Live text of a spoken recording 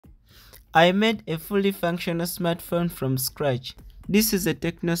I made a fully functional smartphone from scratch. This is a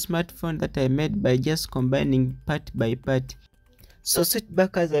Tecno smartphone that I made by just combining part by part. So sit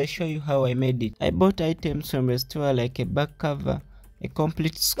back as I show you how I made it. I bought items from a store like a back cover, a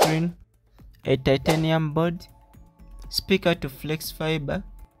complete screen, a titanium board, speaker to flex fiber,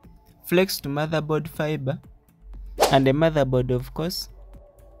 flex to motherboard fiber, and a motherboard of course,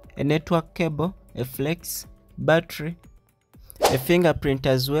 a network cable, a flex, battery, a fingerprint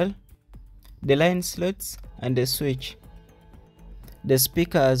as well, the line slots and a switch, the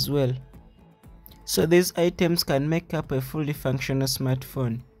speaker as well. So these items can make up a fully functional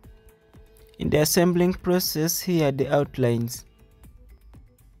smartphone. In the assembling process, here are the outlines.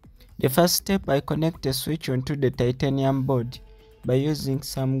 The first step, I connect a switch onto the titanium board by using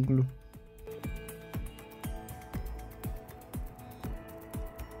some glue.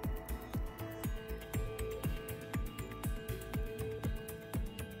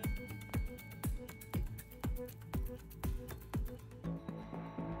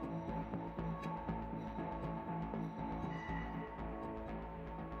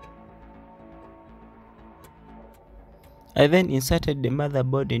 I then inserted the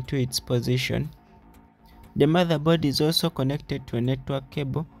motherboard into its position. The motherboard is also connected to a network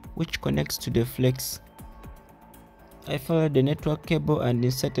cable which connects to the flex. I followed the network cable and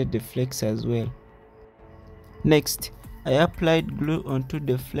inserted the flex as well. Next, I applied glue onto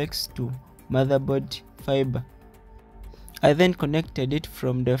the flex to motherboard fiber. I then connected it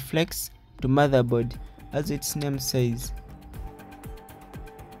from the flex to motherboard as its name says.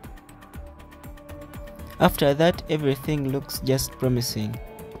 After that, everything looks just promising.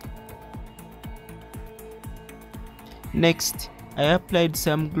 Next, I applied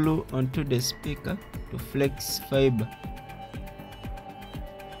some glue onto the speaker to flex fiber.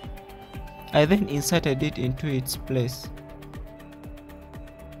 I then inserted it into its place.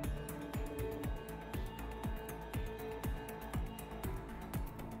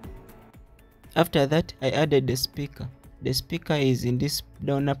 After that, I added the speaker. The speaker is in this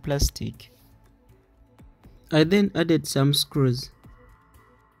donor plastic. I then added some screws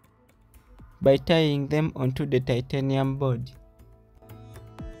by tying them onto the titanium board.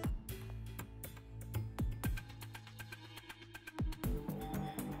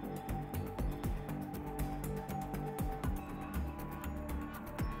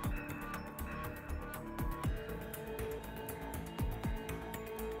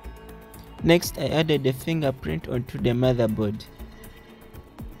 Next, I added the fingerprint onto the motherboard.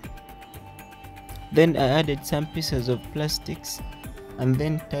 Then I added some pieces of plastics and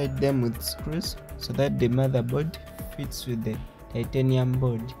then tied them with screws so that the motherboard fits with the titanium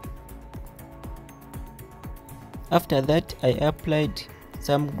board. After that, I applied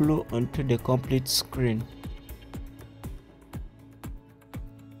some glue onto the complete screen.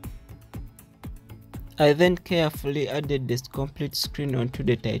 I then carefully added this complete screen onto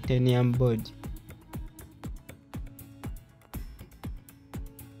the titanium board.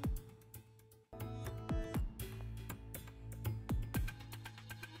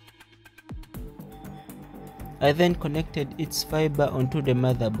 I then connected its fiber onto the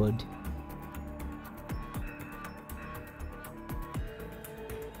motherboard.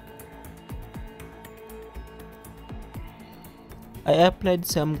 I applied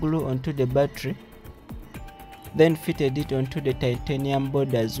some glue onto the battery, then fitted it onto the titanium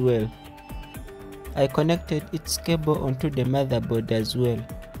board as well. I connected its cable onto the motherboard as well.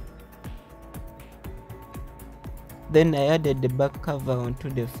 Then I added the back cover onto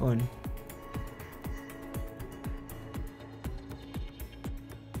the phone.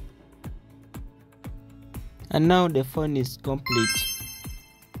 And now the phone is complete.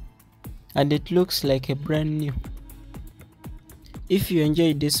 And it looks like a brand new. If you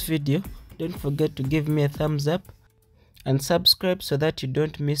enjoyed this video, don't forget to give me a thumbs up and subscribe so that you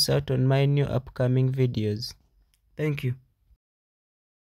don't miss out on my new upcoming videos. Thank you.